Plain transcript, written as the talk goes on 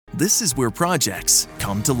This is where projects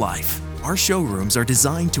come to life. Our showrooms are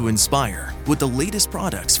designed to inspire with the latest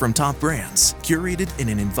products from top brands, curated in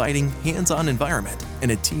an inviting, hands-on environment,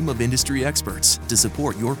 and a team of industry experts to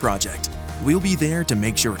support your project. We'll be there to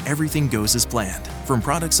make sure everything goes as planned, from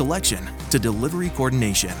product selection to delivery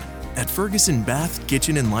coordination. At Ferguson Bath,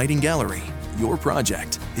 Kitchen and Lighting Gallery, your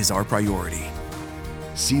project is our priority.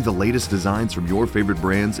 See the latest designs from your favorite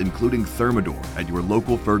brands, including Thermador, at your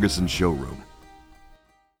local Ferguson showroom.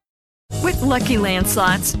 With Lucky Land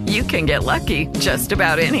Slots, you can get lucky just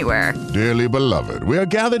about anywhere. Dearly beloved, we are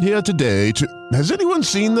gathered here today to... Has anyone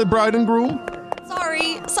seen the bride and groom?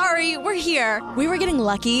 Sorry, we're here. We were getting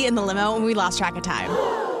lucky in the limo and we lost track of time.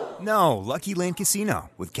 No, Lucky Land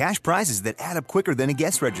Casino, with cash prizes that add up quicker than a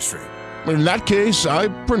guest registry. In that case, I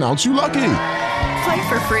pronounce you lucky. Play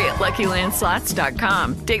for free at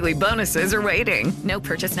LuckyLandSlots.com. Daily bonuses are waiting. No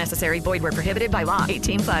purchase necessary. Void where prohibited by law.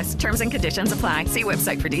 18+. Terms and conditions apply. See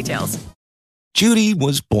website for details. Judy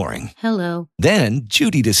was boring. Hello. Then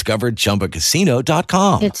Judy discovered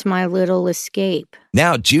ChumbaCasino.com. It's my little escape.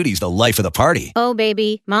 Now Judy's the life of the party. Oh,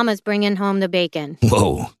 baby, mama's bringing home the bacon.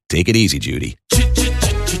 Whoa, take it easy, Judy.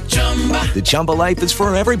 The Chumba life is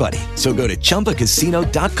for everybody. So go to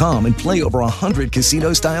ChumbaCasino.com and play over 100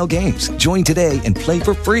 casino-style games. Join today and play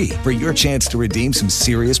for free for your chance to redeem some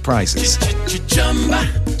serious prizes.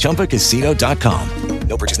 ChumbaCasino.com.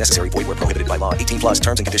 No purchase necessary. Void where prohibited by law. 18+.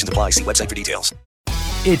 Terms and conditions apply. See website for details.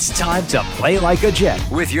 It's time to Play Like a Jet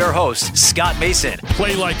with your host, Scott Mason.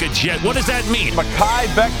 Play like a jet. What does that mean? Mackay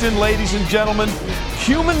Becton, ladies and gentlemen.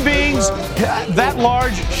 Human beings that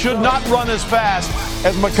large should not run as fast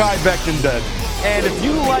as Mackay Becton did. And if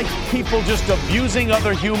you like people just abusing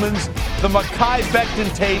other humans, the Mackay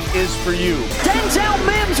Becton tape is for you. Denzel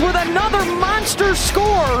Mims with another monster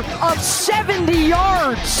score of 70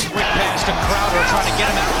 yards. Quick pass to Crowder trying to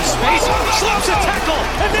get him out of space. Slips a tackle,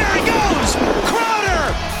 and there he goes.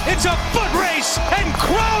 Crowder! It's a foot race, and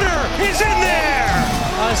Crowder is in there.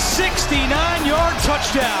 A 69-yard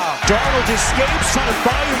touchdown. Darnold escapes, trying to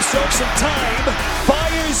buy himself some time.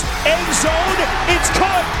 Fires, end zone. It's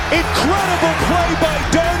caught. Incredible play by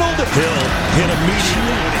Darnold. Hill hit immediately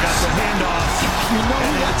when he got the handoff. You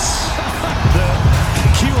know that's the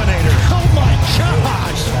Q-inator. Oh my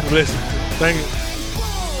gosh. Listen, thank you.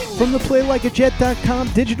 From the PlayLikeAJet.com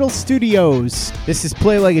digital studios, this is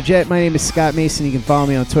Play Like a Jet. My name is Scott Mason. You can follow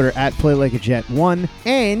me on Twitter at PlayLikeAJet1.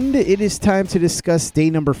 And it is time to discuss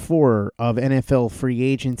day number 4 of NFL free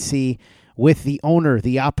agency with the owner,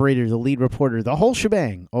 the operator, the lead reporter, the whole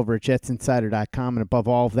shebang over at JetsInsider.com. And above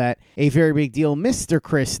all of that, a very big deal, Mr.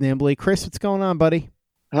 Chris Nimble. Chris, what's going on, buddy?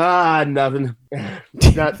 Nothing.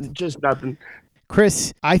 Just nothing.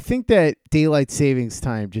 Chris, I think that daylight savings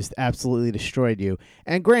time just absolutely destroyed you.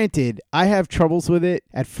 And granted, I have troubles with it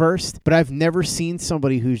at first, but I've never seen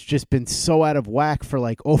somebody who's just been so out of whack for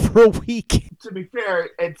like over a week. To be fair,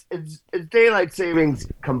 it's daylight savings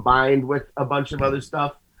combined with a bunch of other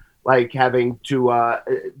stuff, like having to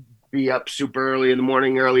be up super early in the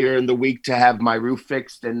morning earlier in the week to have my roof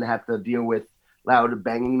fixed and have to deal with loud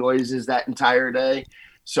banging noises that entire day.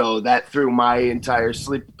 So that threw my entire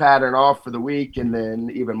sleep pattern off for the week, and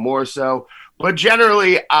then even more so. But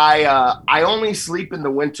generally, I only sleep in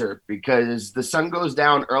the winter because the sun goes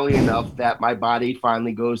down early enough that my body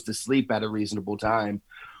finally goes to sleep at a reasonable time.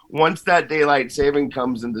 Once that daylight saving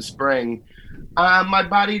comes in the spring, my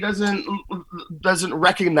body doesn't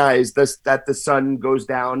recognize that the sun goes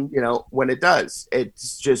down, when it does.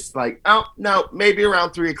 It's just like, oh, no, maybe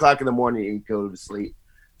around 3 o'clock in the morning you can go to sleep.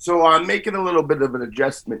 So I'm making a little bit of an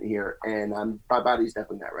adjustment here, and my body's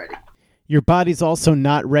definitely not ready. Your body's also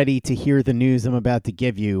not ready to hear the news I'm about to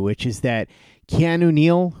give you, which is that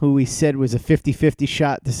Neal, who we said was a 50-50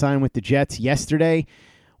 shot to sign with the Jets yesterday,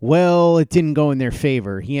 well, it didn't go in their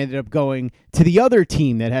favor. He ended up going to the other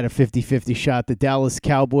team that had a 50-50 shot, the Dallas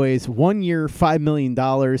Cowboys, 1 year, $5 million.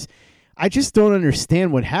 I just don't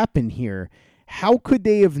understand what happened here. How could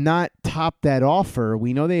they have not topped that offer?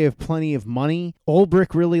 We know they have plenty of money.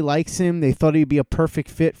 Ulbrich really likes him. They thought he'd be a perfect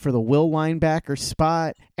fit for the will linebacker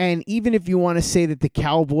spot. And even if you want to say that the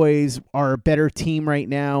Cowboys are a better team right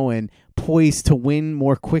now and poised to win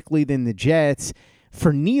more quickly than the Jets,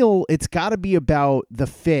 for Neal, it's got to be about the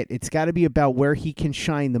fit. It's got to be about where he can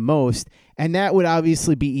shine the most. And that would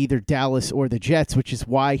obviously be either Dallas or the Jets, which is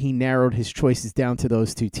why he narrowed his choices down to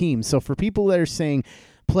those two teams. So for people that are saying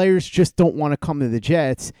players just don't want to come to the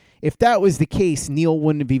Jets, if that was the case, Neal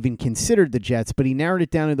wouldn't have even considered the Jets, but he narrowed it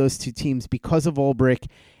down to those two teams because of Ulbrich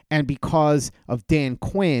and because of Dan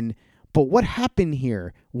Quinn. But what happened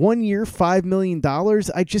here? 1 year, $5 million?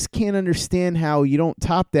 I just can't understand how you don't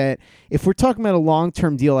top that. If we're talking about a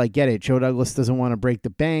long-term deal, I get it. Joe Douglas doesn't want to break the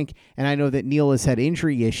bank, and I know that Neal has had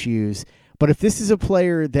injury issues. But if this is a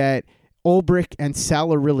player that Ulbrich and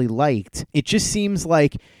Salah really liked, it just seems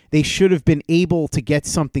like they should have been able to get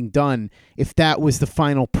something done if that was the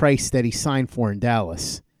final price that he signed for in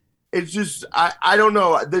Dallas. It's just, I don't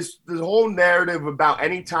know. This whole narrative about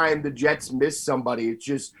any time the Jets miss somebody, it's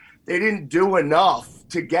just they didn't do enough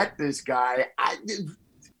to get this guy.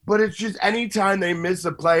 But it's just any time they miss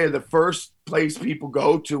a player, the first place people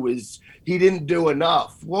go to is he didn't do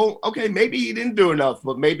enough. Well, okay, maybe he didn't do enough,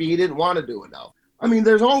 but maybe he didn't want to do enough. I mean,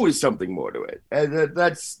 there's always something more to it. And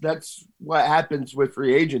that's what happens with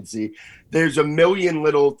free agency. There's a million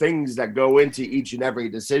little things that go into each and every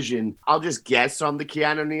decision. I'll just guess on the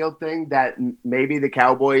Keanu Neal thing that maybe the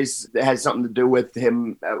Cowboys has something to do with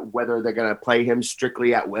him, whether they're going to play him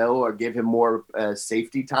strictly at will or give him more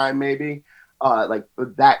safety time maybe.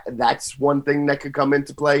 That's one thing that could come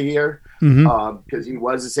into play here because he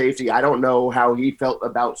was a safety. I don't know how he felt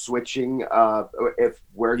about switching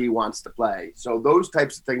where he wants to play. So those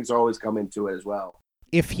types of things always come into it as well.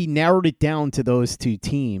 If he narrowed it down to those two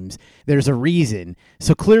teams, there's a reason.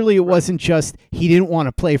 So clearly it wasn't just he didn't want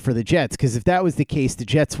to play for the Jets, because if that was the case, the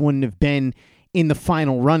Jets wouldn't have been in the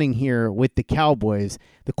final running here with the Cowboys.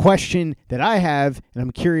 The question that I have, and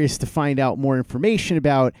I'm curious to find out more information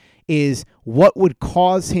about, is what would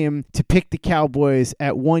cause him to pick the Cowboys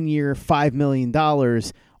at 1 year, $5 million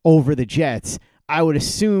over the Jets? I would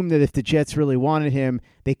assume that if the Jets really wanted him,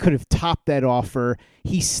 they could have topped that offer.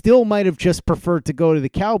 He still might have just preferred to go to the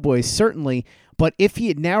Cowboys, certainly, but if he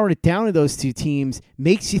had narrowed it down to those two teams,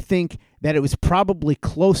 makes you think that it was probably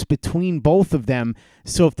close between both of them.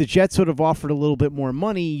 So if the Jets would have offered a little bit more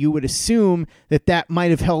money, you would assume that that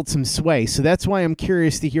might have held some sway. So that's why I'm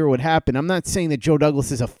curious to hear what happened. I'm not saying that Joe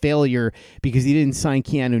Douglas is a failure because he didn't sign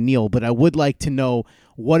Keanu Neal, but I would like to know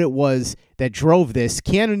what it was that drove this.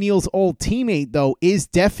 Keanu Neal's old teammate, though, is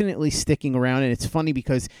definitely sticking around, and it's funny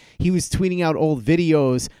because he was tweeting out old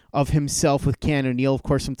videos of himself with Keanu Neal. Of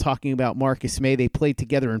course, I'm talking about Marcus Maye. They played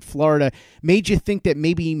together in Florida. Made you think that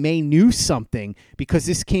maybe Maye knew something because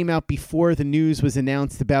this came out before the news was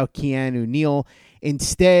announced about Keanu Neal.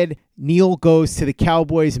 Instead, Neal goes to the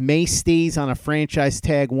Cowboys. Maye stays on a franchise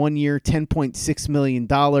tag 1 year, $10.6 million.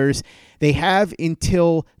 They have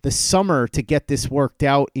until the summer to get this worked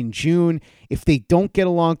out in June. If they don't get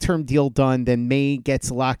a long-term deal done, then Maye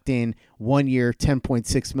gets locked in 1 year,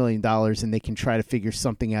 $10.6 million, and they can try to figure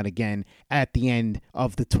something out again at the end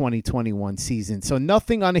of the 2021 season. So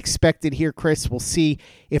nothing unexpected here, Chris. We'll see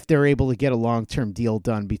if they're able to get a long-term deal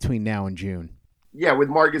done between now and June. Yeah, with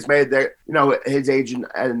Marcus Maye, his agent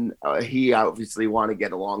and he obviously want to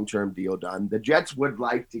get a long-term deal done. The Jets would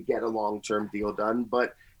like to get a long-term deal done,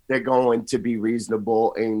 but they're going to be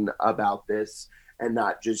reasonable about this and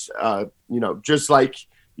not just, just like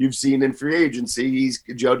you've seen in free agency.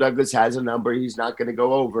 Joe Douglas has a number he's not going to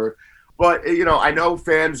go over. But, I know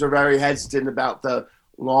fans are very hesitant about the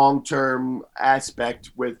long-term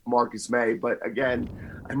aspect with Marcus Maye. But, again,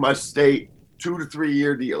 I must state, 2 to 3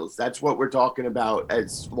 year deals. That's what we're talking about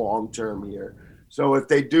as long-term here. So if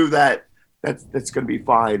they do that, that's going to be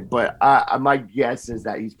fine. But my guess is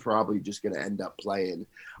that he's probably just going to end up playing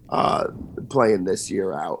this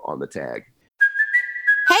year out on the tag.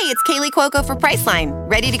 Hey, it's Kaylee Cuoco for Priceline.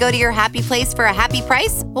 Ready to go to your happy place for a happy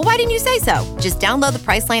price? Well, why didn't you say so? Just download the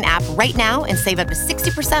Priceline app right now and save up to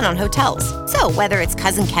 60% on hotels. So whether it's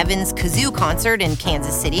Cousin Kevin's Kazoo Concert in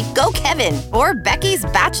Kansas City, go Kevin, or Becky's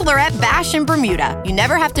Bachelorette Bash in Bermuda, you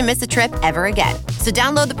never have to miss a trip ever again. So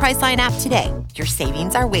download the Priceline app today. Your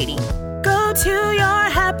savings are waiting. Go to your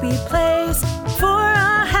happy place for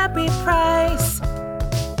a happy price.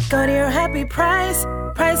 Go to your happy price,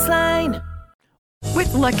 Priceline.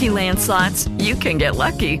 With Lucky Land Slots, you can get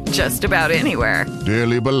lucky just about anywhere.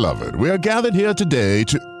 Dearly beloved, we are gathered here today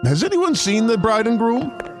to... Has anyone seen the bride and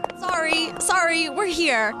groom? Sorry, we're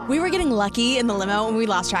here. We were getting lucky in the limo and we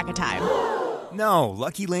lost track of time. No,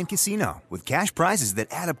 Lucky Land Casino, with cash prizes that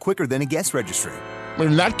add up quicker than a guest registry.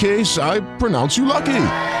 In that case, I pronounce you lucky.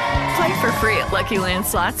 Play for free at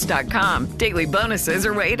LuckyLandSlots.com. Daily bonuses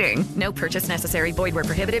are waiting. No purchase necessary. Void where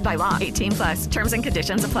prohibited by law. 18+. Terms and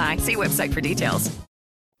conditions apply. See website for details.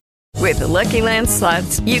 With Lucky Land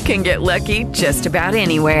Slots, you can get lucky just about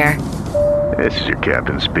anywhere. This is your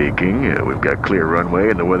captain speaking. We've got clear runway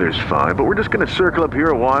and the weather's fine, but we're just going to circle up here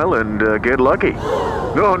a while and get lucky.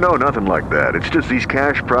 No, nothing like that. It's just these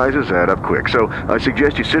cash prizes add up quick. So I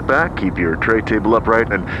suggest you sit back, keep your tray table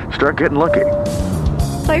upright, and start getting lucky.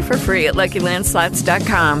 Play for free at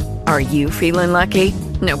LuckyLandSlots.com. Are you feeling lucky?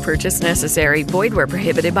 No purchase necessary. Void where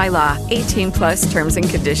prohibited by law. 18+ terms and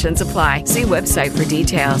conditions apply. See website for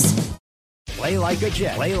details. Play like a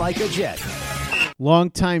Jet. Play like a Jet.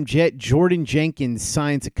 Longtime Jet Jordan Jenkins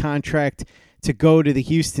signs a contract to go to the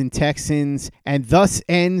Houston Texans and thus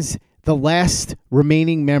ends the last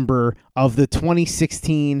remaining member of the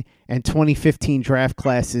 2016 and 2015 draft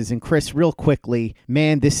classes. And Chris, real quickly,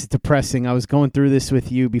 man, this is depressing. I was going through this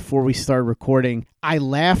with you before we started recording. I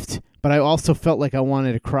laughed, but I also felt like I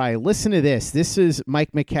wanted to cry. Listen to this. This is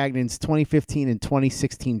Mike Maccagnan's 2015 and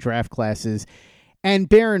 2016 draft classes. And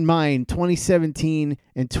bear in mind, 2017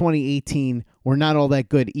 and 2018 were not all that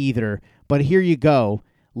good either. But here you go.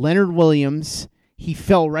 Leonard Williams, he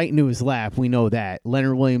fell right into his lap. We know that.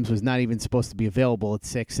 Leonard Williams was not even supposed to be available at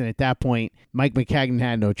 6. And at that point, Mike Maccagnan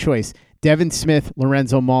had no choice. Devin Smith,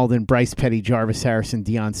 Lorenzo Malden, Bryce Petty, Jarvis Harrison,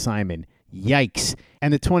 Deion Simon. Yikes.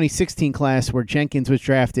 And the 2016 class where Jenkins was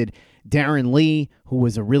drafted, Darren Lee, who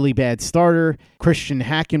was a really bad starter, Christian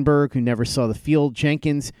Hackenberg, who never saw the field,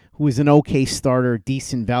 Jenkins, who was an okay starter,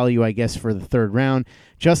 decent value, I guess, for the third round,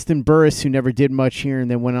 Justin Burris, who never did much here and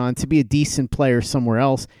then went on to be a decent player somewhere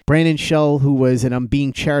else, Brandon Shell, who was, and I'm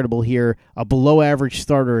being charitable here, a below-average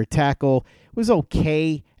starter at tackle, was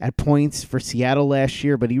okay at points for Seattle last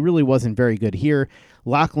year, but he really wasn't very good here.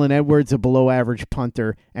 Lachlan Edwards, a below-average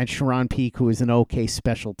punter, and Sharon Peake, who is an okay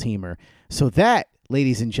special teamer. So that,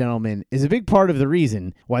 ladies and gentlemen, is a big part of the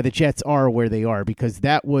reason why the Jets are where they are, because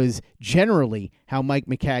that was generally how Mike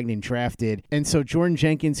Maccagnan drafted. And so Jordan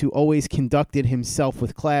Jenkins, who always conducted himself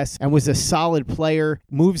with class and was a solid player,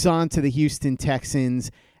 moves on to the Houston Texans.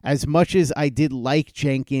 As much as I did like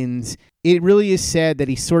Jenkins, it really is sad that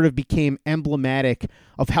he sort of became emblematic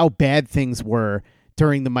of how bad things were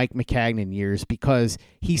during the Mike Maccagnan years, because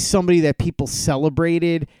he's somebody that people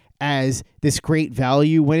celebrated as this great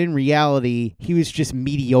value, when in reality, he was just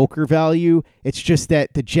mediocre value. It's just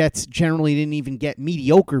that the Jets generally didn't even get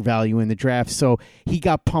mediocre value in the draft, so he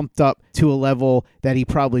got pumped up to a level that he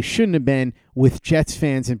probably shouldn't have been with Jets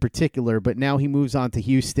fans in particular, but now he moves on to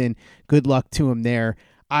Houston. Good luck to him there.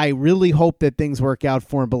 I really hope that things work out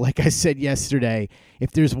for him, but like I said yesterday,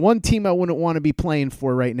 if there's one team I wouldn't want to be playing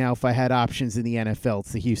for right now if I had options in the NFL,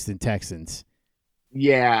 it's the Houston Texans.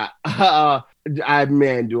 Yeah.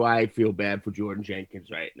 Man, do I feel bad for Jordan Jenkins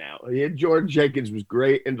right now. Jordan Jenkins was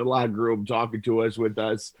great in the locker room talking to us with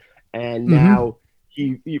us, and now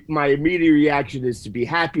my immediate reaction is to be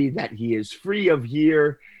happy that he is free of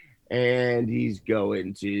here, and he's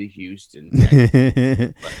going to Houston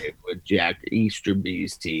Texans, with Jack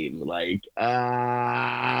Easterby's team. Like,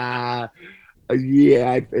 yeah,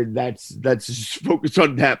 that's just focus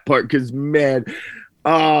on that part, because man,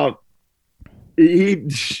 you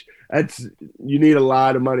need a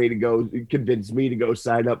lot of money to go convince me to go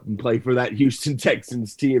sign up and play for that Houston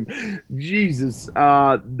Texans team. Jesus,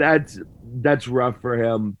 that's rough for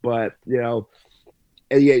him. But yeah,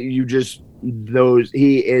 he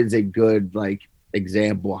is a good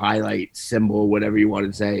example, highlight, symbol, whatever you want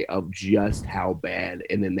to say, of just how bad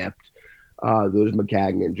and inept those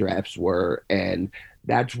Maccagnan drafts were, and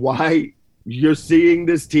that's why you're seeing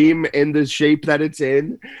this team in the shape that it's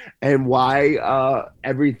in, and why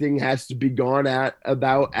everything has to be gone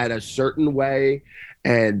about a certain way.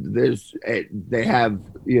 And they have,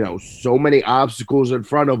 so many obstacles in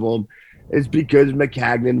front of them. It's because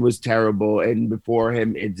Maccagnan was terrible, and before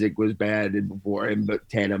him, Idzik was bad, and before him, but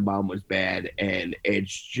Tannenbaum was bad. And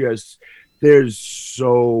it's just, there's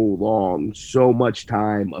so much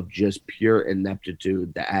time of just pure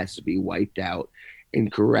ineptitude that has to be wiped out and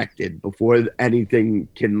corrected before anything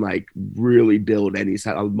can really build any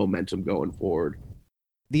sort of momentum going forward.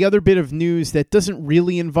 The other bit of news that doesn't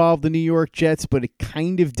really involve the New York Jets, but it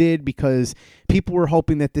kind of did, because people were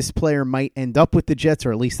hoping that this player might end up with the Jets,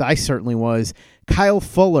 or at least I certainly was. Kyle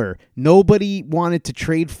Fuller. Nobody wanted to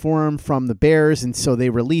trade for him from the Bears, and so they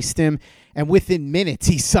released him. And within minutes,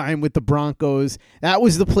 he signed with the Broncos. That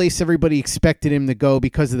was the place everybody expected him to go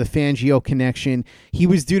because of the Fangio connection. He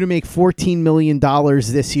was due to make $14 million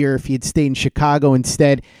this year if he had stayed in Chicago.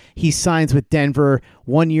 Instead, he signs with Denver,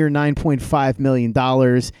 1 year, $9.5 million.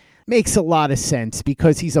 Makes a lot of sense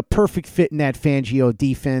because he's a perfect fit in that Fangio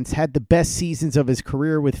defense. Had the best seasons of his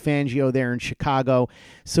career with Fangio there in Chicago.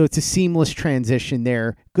 So it's a seamless transition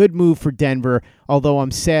there. Good move for Denver, although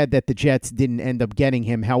I'm sad that the Jets didn't end up getting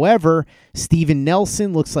him. However, Steven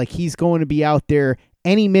Nelson looks like he's going to be out there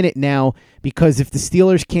any minute now, because if the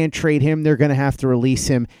Steelers can't trade him, they're going to have to release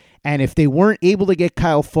him. And if they weren't able to get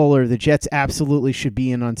Kyle Fuller, the Jets absolutely should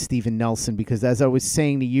be in on Steven Nelson, because as I was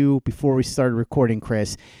saying to you before we started recording,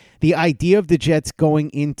 Chris, the idea of the Jets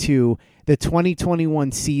going into the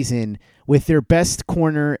 2021 season with their best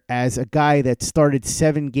corner as a guy that started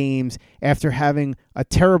 7 games after having a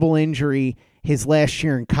terrible injury his last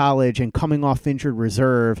year in college and coming off injured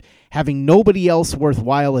reserve, having nobody else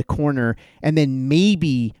worthwhile at corner, and then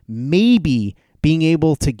maybe being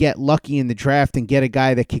able to get lucky in the draft and get a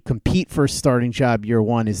guy that could compete for a starting job year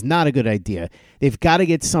one is not a good idea. They've got to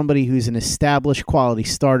get somebody who's an established quality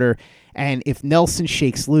starter, and if Nelson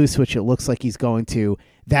shakes loose, which it looks like he's going to,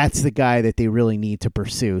 that's the guy that they really need to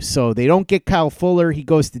pursue. So they don't get Kyle Fuller. He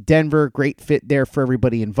goes to Denver. Great fit there for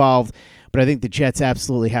everybody involved. But I think the Jets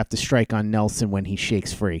absolutely have to strike on Nelson when he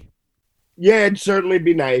shakes free. Yeah, it'd certainly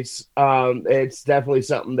be nice. It's definitely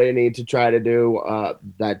something they need to try to do.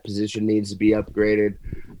 That position needs to be upgraded.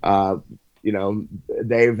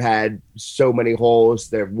 They've had so many holes.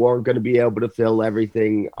 They weren't going to be able to fill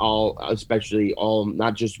everything, especially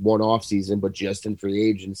not just one off season, but just in free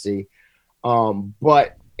agency.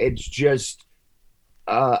 But it's just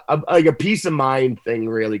like a peace of mind thing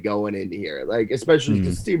really going in here. Like, especially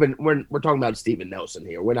because Steven, we're talking about Steven Nelson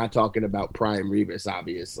here. We're not talking about Prime Revis,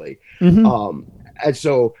 obviously. And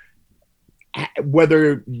so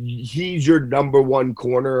whether he's your number one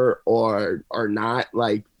corner or not,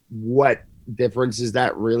 like, what difference is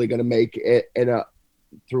that really going to make it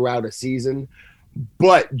throughout a season?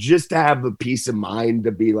 But just to have the peace of mind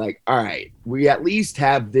to be like, all right, we at least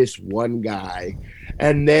have this one guy,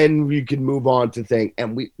 and then we can move on to think,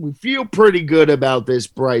 and we feel pretty good about this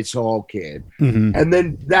Bryce Hall kid. And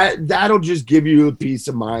then that'll just give you a peace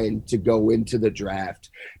of mind to go into the draft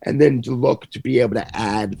and then to look to be able to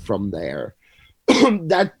add from there.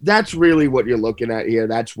 That's really what you're looking at here.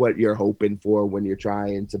 That's what you're hoping for when you're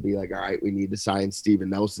trying to be like, all right, we need to sign Steven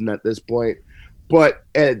Nelson at this point. But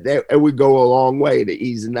it would go a long way to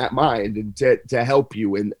easing that mind and to help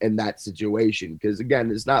you in that situation. Because,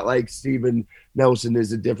 again, it's not like Steven Nelson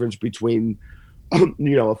is a difference between, a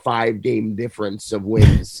 5-game difference of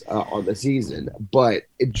wins on the season. But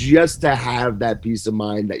just to have that peace of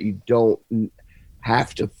mind that you don't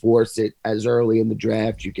have to force it as early in the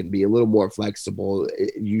draft, you can be a little more flexible.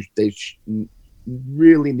 They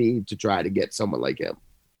really need to try to get someone like him.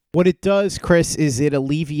 What it does, Chris, is it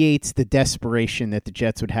alleviates the desperation that the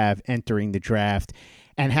Jets would have entering the draft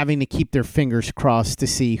and having to keep their fingers crossed to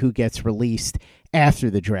see who gets released after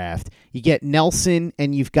the draft. You get Nelson,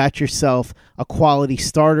 and you've got yourself a quality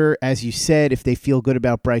starter. As you said, if they feel good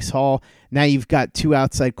about Bryce Hall, now you've got 2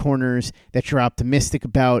 outside corners that you're optimistic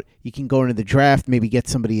about. You can go into the draft, maybe get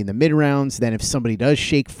somebody in the mid-rounds. Then if somebody does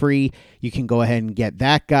shake free, you can go ahead and get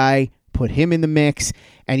that guy, put him in the mix,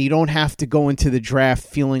 and you don't have to go into the draft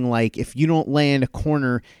feeling like if you don't land a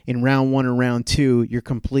corner in round 1 or round 2, you're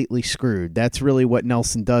completely screwed. That's really what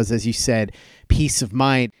Nelson does, as you said, peace of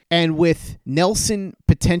mind. And with Nelson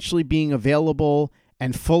potentially being available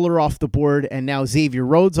and Fuller off the board, and now Xavier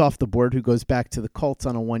Rhodes off the board, who goes back to the Colts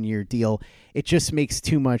on a 1-year deal, it just makes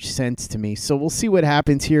too much sense to me. So we'll see what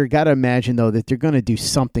happens here. Got to imagine, though, that they're going to do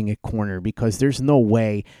something at corner because there's no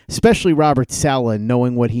way, especially Robert Saleh,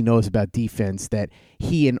 knowing what he knows about defense, that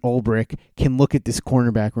he and Ulbrich can look at this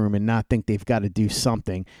cornerback room and not think they've got to do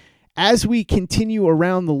something. As we continue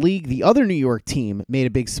around the league, the other New York team made a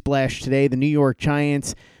big splash today, the New York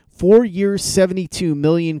Giants. 4 years, $72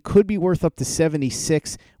 million, could be worth up to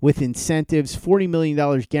 $76 with incentives, $40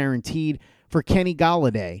 million guaranteed for Kenny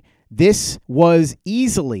Golladay. This was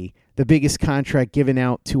easily the biggest contract given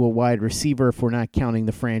out to a wide receiver, if we're not counting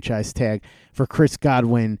the franchise tag for Chris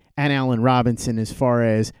Godwin and Allen Robinson as far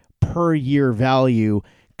as per year value.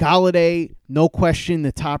 Golladay, no question,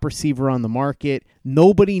 the top receiver on the market.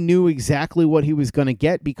 Nobody knew exactly what he was going to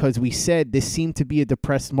get because we said this seemed to be a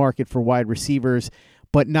depressed market for wide receivers,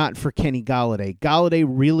 but not for Kenny Golladay. Golladay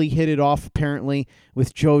really hit it off, apparently,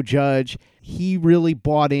 with Joe Judge. He really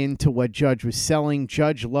bought into what Judge was selling.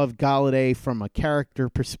 Judge loved Golladay from a character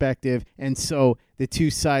perspective, and so the two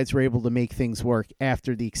sides were able to make things work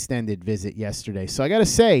after the extended visit yesterday. So I got to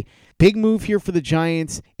say, big move here for the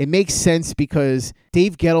Giants. It makes sense because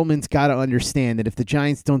Dave Gettleman's got to understand that if the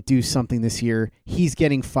Giants don't do something this year, he's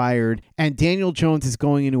getting fired, and Daniel Jones is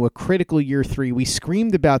going into a critical year 3. We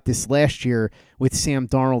screamed about this last year with Sam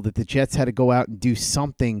Darnold that the Jets had to go out and do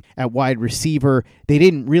something at wide receiver. They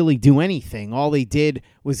didn't really do anything. All they did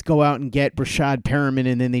was go out and get Brashad Perriman,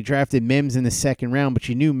 and then they drafted Mims in the second round, but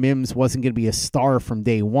you knew Mims wasn't going to be a star from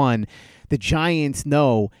day one. The Giants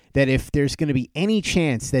know that if there's going to be any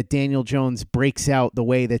chance that Daniel Jones breaks out the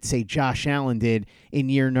way that, say, Josh Allen did in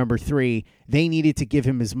year number 3, they needed to give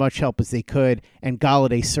him as much help as they could, and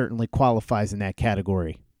Golladay certainly qualifies in that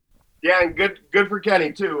category. Yeah, and good for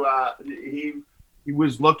Kenny, too. He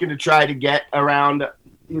was looking to try to get around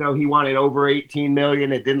he wanted over $18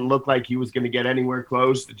 million. It didn't look like he was going to get anywhere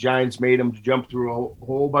close. The Giants made him jump through a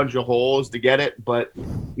whole bunch of holes to get it, but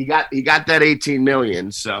he got that $18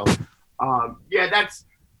 million. So, I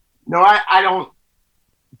don't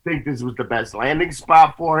think this was the best landing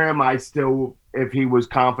spot for him. I still, if he was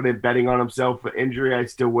confident betting on himself for injury, I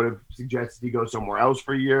still would have suggested he go somewhere else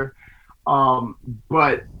for a year.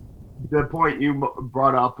 But the point you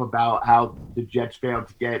brought up about how the Jets failed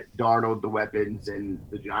to get Darnold the weapons and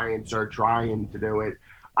the Giants are trying to do it,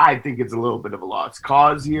 I think it's a little bit of a lost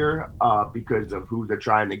cause here because of who they're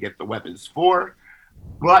trying to get the weapons for.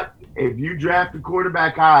 But if you draft a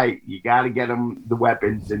quarterback high, you got to get them the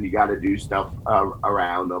weapons and you got to do stuff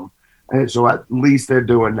around them. And so at least they're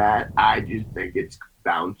doing that. I just think it's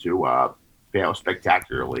bound to fail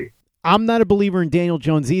spectacularly. I'm not a believer in Daniel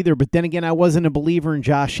Jones either, but then again, I wasn't a believer in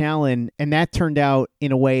Josh Allen, and that turned out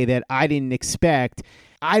in a way that I didn't expect.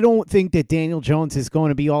 I don't think that Daniel Jones is going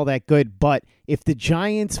to be all that good, but if the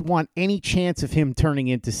Giants want any chance of him turning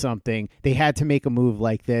into something, they had to make a move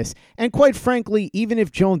like this. And quite frankly, even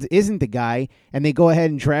if Jones isn't the guy and they go ahead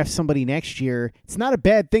and draft somebody next year, it's not a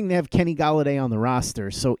bad thing to have Kenny Golladay on the roster.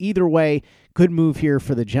 So either way, good move here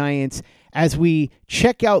for the Giants. As we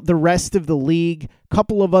check out the rest of the league,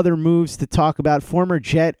 couple of other moves to talk about. Former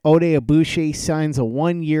Jet Ode Abuche signs a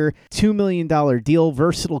 1-year, $2 million deal.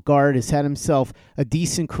 Versatile guard, has had himself a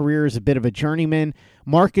decent career as a bit of a journeyman.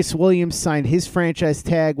 Marcus Williams signed his franchise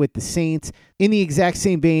tag with the Saints in the exact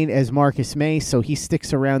same vein as Marcus Maye, so he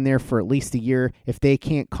sticks around there for at least a year if they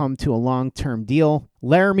can't come to a long-term deal.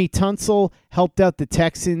 Laramie Tunsil helped out the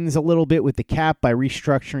Texans a little bit with the cap by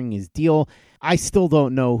restructuring his deal. I still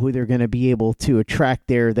don't know who they're going to be able to attract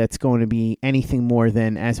there that's going to be anything more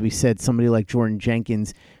than, as we said, somebody like Jordan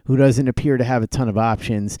Jenkins, who doesn't appear to have a ton of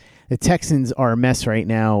options. The Texans are a mess right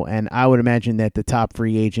now, and I would imagine that the top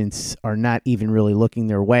free agents are not even really looking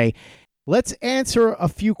their way. Let's answer a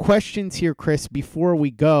few questions here, Chris, before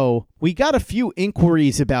we go. We got a few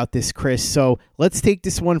inquiries about this, Chris, so let's take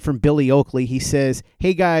this one from Billy Oakley. He says,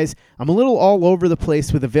 "Hey guys, I'm a little all over the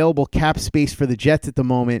place with available cap space for the Jets at the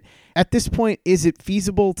moment. At this point, is it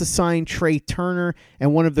feasible to sign Trey Turner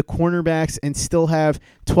and one of the cornerbacks and still have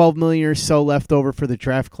 $12 million or so left over for the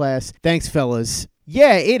draft class? Thanks, fellas."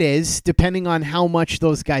 Yeah, it is, depending on how much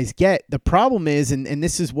those guys get. The problem is, and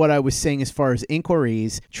this is what I was saying as far as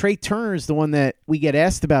inquiries, Trey Turner is the one that we get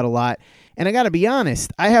asked about a lot. And I got to be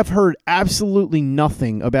honest, I have heard absolutely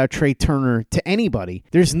nothing about Trey Turner to anybody.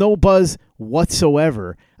 There's no buzz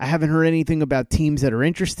whatsoever. I haven't heard anything about teams that are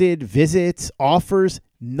interested, visits, offers,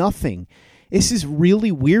 nothing. This is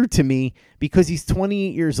really weird to me because he's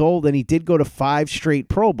 28 years old and he did go to 5 straight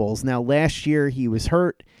Pro Bowls. Now, last year he was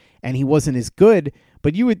hurt and he wasn't as good,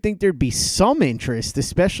 but you would think there'd be some interest,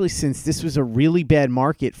 especially since this was a really bad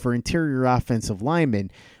market for interior offensive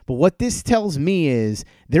linemen. But what this tells me is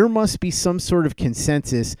there must be some sort of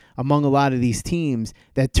consensus among a lot of these teams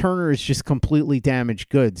that Turner is just completely damaged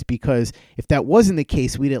goods, because if that wasn't the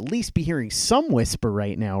case, we'd at least be hearing some whisper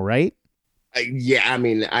right now, right? Yeah, I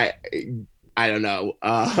mean, I don't know.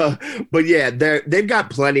 But yeah, they've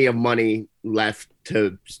got plenty of money left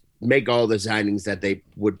to make all the signings that they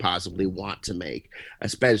would possibly want to make,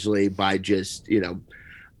 especially by just,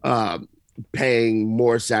 paying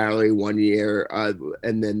more salary 1 year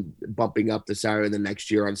and then bumping up the salary the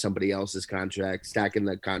next year on somebody else's contract, stacking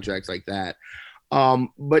the contracts like that.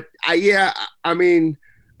 But I mean,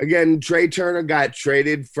 again, Trey Turner got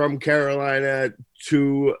traded from Carolina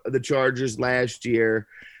to the Chargers last year,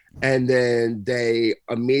 and then they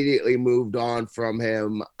immediately moved on from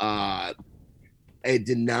him. It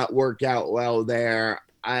did not work out well there.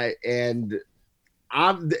 It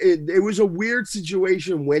was a weird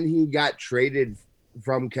situation when he got traded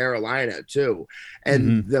from Carolina too.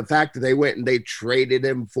 And the fact that they went and they traded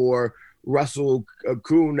him for Russell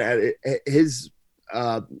Kuhn at his,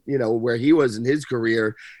 where he was in his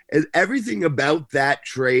career, everything about that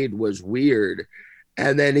trade was weird.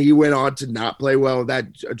 And then he went on to not play well.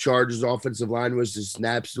 That Chargers offensive line was just an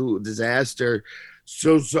absolute disaster.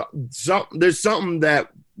 So there's something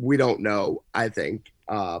that we don't know, I think.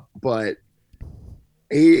 But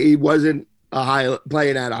he wasn't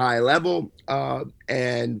playing at a high level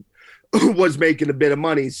and was making a bit of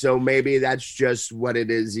money. So maybe that's just what it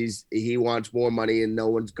is. He wants more money and no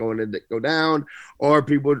one's going to go down, or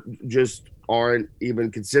people just aren't even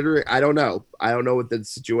considering. I don't know. I don't know what the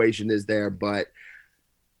situation is there, but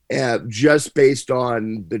just based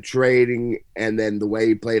on the trading and then the way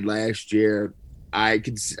he played last year, I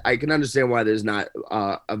can understand why there's not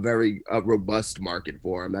a very robust market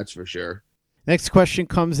for him. That's for sure. Next question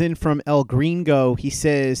comes in from El Gringo. He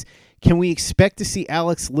says, Can we expect to see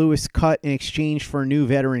Alex Lewis cut in exchange for a new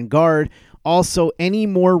veteran guard? Also, any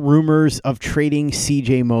more rumors of trading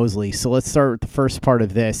C.J. Mosley? So let's start with the first part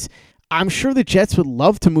of this. I'm sure the Jets would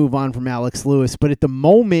love to move on from Alex Lewis, but at the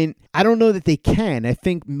moment, I don't know that they can. I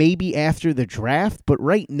think maybe after the draft, but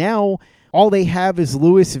right now, all they have is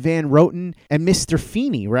Louis Van Roten and Mr.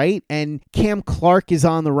 Feeney, right? And Cam Clark is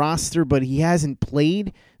on the roster, but he hasn't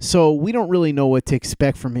played, so we don't really know what to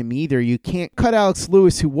expect from him either. You can't cut Alex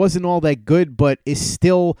Lewis, who wasn't all that good, but is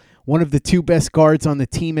still one of the two best guards on the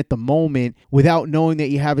team at the moment, without knowing that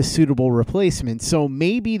you have a suitable replacement. So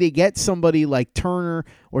maybe they get somebody like Turner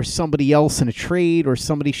or somebody else in a trade, or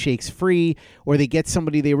somebody shakes free, or they get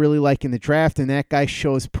somebody they really like in the draft and that guy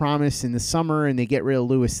shows promise in the summer and they get rid of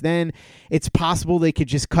Lewis then. It's possible they could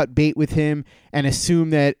just cut bait with him and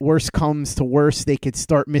assume that worst comes to worst, they could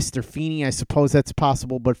start Mr. Feeney. I suppose that's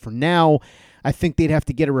possible, but for now, I think they'd have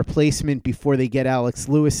to get a replacement before they get Alex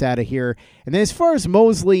Lewis out of here. And then as far as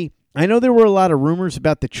Mosley, I know there were a lot of rumors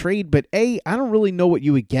about the trade, but A, I don't really know what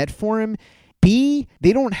you would get for him. B,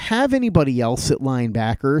 they don't have anybody else at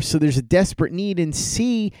linebacker, so there's a desperate need. And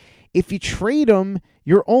C, if you trade him,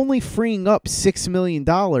 you're only freeing up $6 million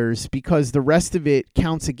because the rest of it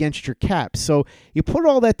counts against your cap. So you put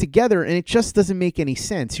all that together, and it just doesn't make any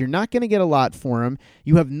sense. You're not going to get a lot for him.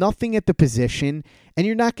 You have nothing at the position, and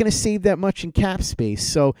you're not going to save that much in cap space.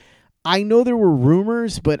 So I know there were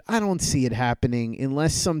rumors, but I don't see it happening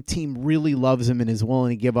unless some team really loves him and is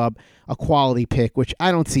willing to give up a quality pick, which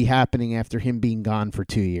I don't see happening after him being gone for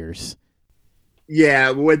 2 years. Yeah,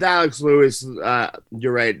 with Alex Lewis,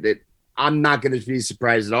 you're right. I'm not going to be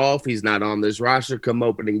surprised at all if he's not on this roster come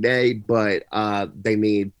opening day, but they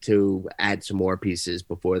need to add some more pieces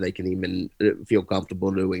before they can even feel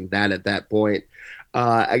comfortable doing that at that point.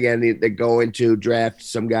 Again, they're going to draft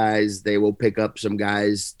some guys. They will pick up some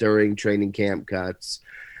guys during training camp cuts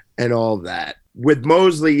and all that. With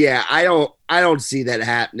Mosley, yeah, I don't see that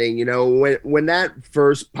happening. You know, when that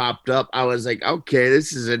first popped up, I was like, okay,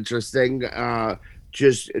 this is interesting,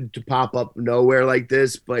 just to pop up nowhere like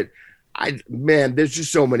this. But there's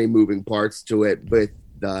just so many moving parts to it with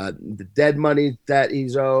the dead money that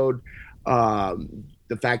he's owed,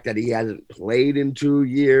 the fact that he hasn't played in 2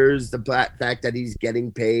 years, the fact that he's getting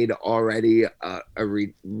paid already a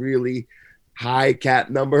really high cap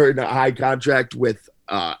number and a high contract with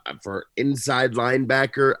for inside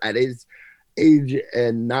linebacker at his age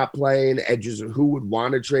and not playing, and just who would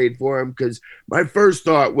want to trade for him. Because my first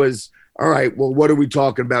thought was, all right, well, what are we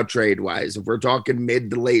talking about trade-wise? If we're talking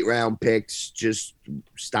mid to late round picks, just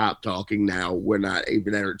stop talking now. We're not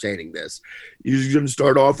even entertaining this. You're going to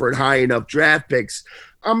start offering high enough draft picks,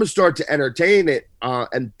 I'm going to start to entertain it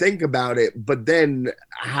and think about it. But then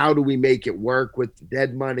how do we make it work with the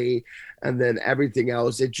dead money and then everything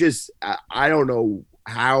else? It just, I don't know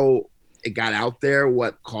how it got out there,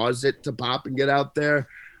 what caused it to pop and get out there.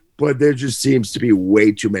 But there just seems to be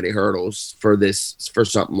way too many hurdles for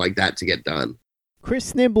something like that to get done.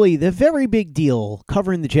 Chris Nimble, the very big deal,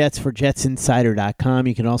 covering the Jets for JetsInsider.com.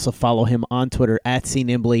 You can also follow him on Twitter at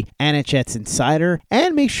CNimble and at JetsInsider.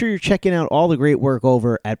 And make sure you're checking out all the great work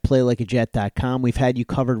over at PlayLikeAJet.com. We've had you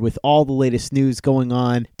covered with all the latest news going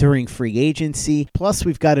on during free agency. Plus,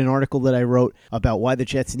 we've got an article that I wrote about why the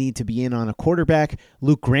Jets need to be in on a quarterback.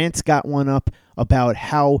 Luke Grant's got one up about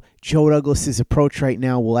how Joe Douglas's approach right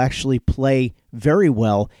now will actually play very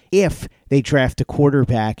well if they draft a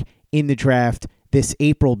quarterback in the draft this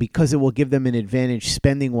April, because it will give them an advantage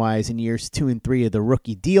spending-wise in years 2 and 3 of the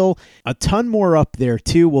rookie deal. A ton more up there,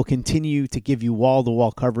 too. We'll continue to give you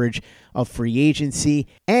wall-to-wall coverage of free agency,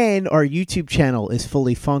 and our YouTube channel is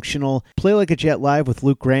fully functional. Play Like a Jet Live with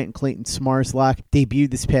Luke Grant and Clayton Smarslock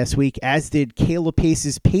debuted this past week, as did Kayla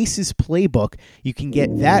Pace's Playbook. You can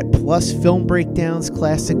get that plus film breakdowns,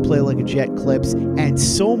 classic Play Like a Jet clips, and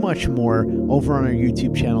so much more over on our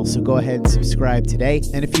YouTube channel, so go ahead and subscribe today.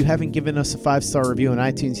 And if you haven't given us a 5-star review on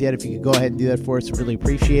iTunes yet, if you could go ahead and do that for us, we'd really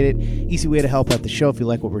appreciate it. Easy way to help out the show if you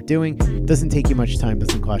like what we're doing. Doesn't take you much time,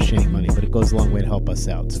 doesn't cost you any money, but it goes a long way to help us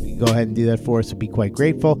out. So if you can go ahead and do that for us, we'd be quite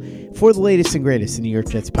grateful. For the latest and greatest in New York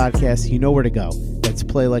Jets podcasts, you know where to go. That's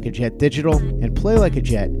Play Like a Jet Digital and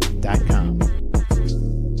PlayLikeAJet.com.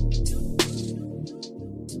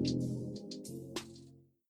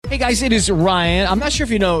 Hey guys, it is Ryan. I'm not sure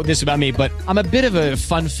if you know this about me, but I'm a bit of a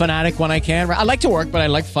fun fanatic when I can. I like to work, but I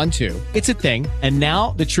like fun too. It's a thing. And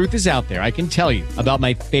now the truth is out there. I can tell you about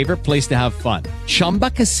my favorite place to have fun. Chumba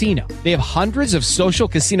Casino. They have hundreds of social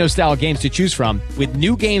casino style games to choose from with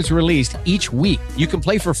new games released each week. You can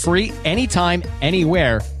play for free anytime,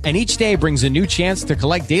 anywhere, And each day brings a new chance to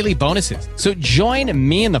collect daily bonuses. So join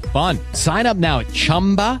me in the fun. Sign up now at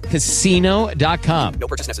ChumbaCasino.com. No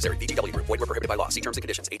purchase necessary. VGW Group. Void where prohibited by law. See terms and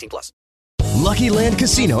conditions. 18+. Lucky Land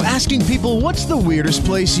Casino, asking people, what's the weirdest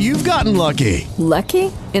place you've gotten lucky?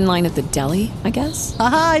 Lucky? In line at the deli, I guess?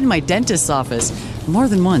 Aha, in my dentist's office. More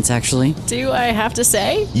than once, actually. Do I have to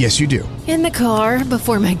say? Yes, you do. In the car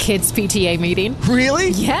before my kids' PTA meeting. Really?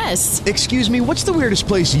 Yes. Excuse me, what's the weirdest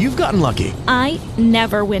place you've gotten lucky? I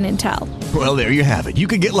never win and tell. Well, there you have it. You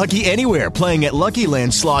can get lucky anywhere, playing at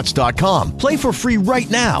LuckyLandSlots.com. Play for free right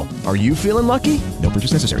now. Are you feeling lucky? No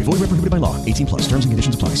purchase necessary. Void where prohibited by law. 18+. Terms and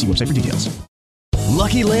conditions apply. See website for details.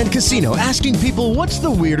 Lucky Land Casino, asking people, what's the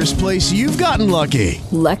weirdest place you've gotten lucky?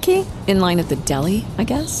 Lucky? In line at the deli, I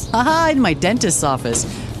guess? Aha, in my dentist's office.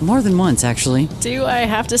 More than once, actually. Do I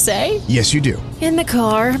have to say? Yes, you do. In the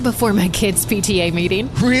car before my kids' PTA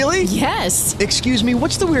meeting. Really? Yes. Excuse me,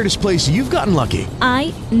 what's the weirdest place you've gotten lucky?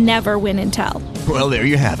 I never win and tell. Well, there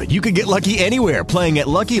you have it. You can get lucky anywhere, playing at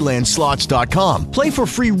LuckyLandSlots.com. Play for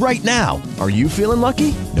free right now. Are you feeling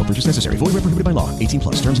lucky? No purchase necessary. Void where prohibited by law. 18+.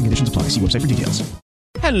 Terms and conditions apply. See website for details.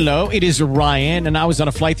 Hello, it is Ryan, and I was on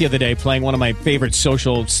a flight the other day playing one of my favorite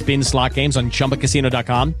social spin slot games on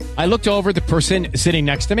ChumbaCasino.com. I looked over at the person sitting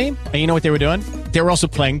next to me, and you know what they were doing? They were also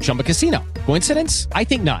playing Chumba Casino. Coincidence? I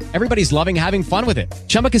think not. Everybody's loving having fun with it.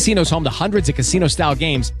 Chumba Casino is home to hundreds of casino-style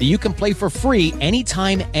games that you can play for free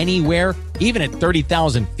anytime, anywhere, even at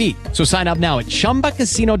 30,000 feet. So sign up now at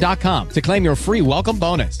ChumbaCasino.com to claim your free welcome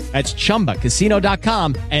bonus. That's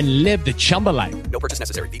ChumbaCasino.com and live the Chumba life. No purchase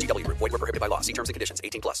necessary. VGW Group. Void where prohibited by law. See terms and conditions.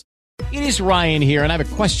 18+. It is Ryan here, and I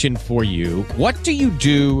have a question for you. What do you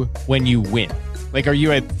do when you win? Like, are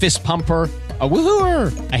you a fist pumper, a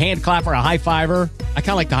woohooer, a hand clapper, a high fiver? I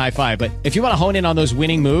kind of like the high five, but if you want to hone in on those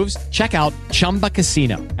winning moves, check out Chumba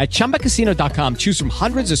Casino. At ChumbaCasino.com, choose from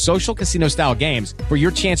hundreds of social casino-style games for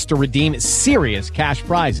your chance to redeem serious cash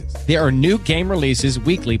prizes. There are new game releases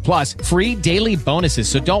weekly, plus free daily bonuses,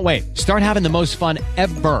 so don't wait. Start having the most fun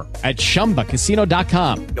ever at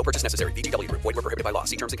ChumbaCasino.com. No purchase necessary. VGW Group. Void where prohibited by law.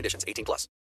 See terms and conditions. 18+.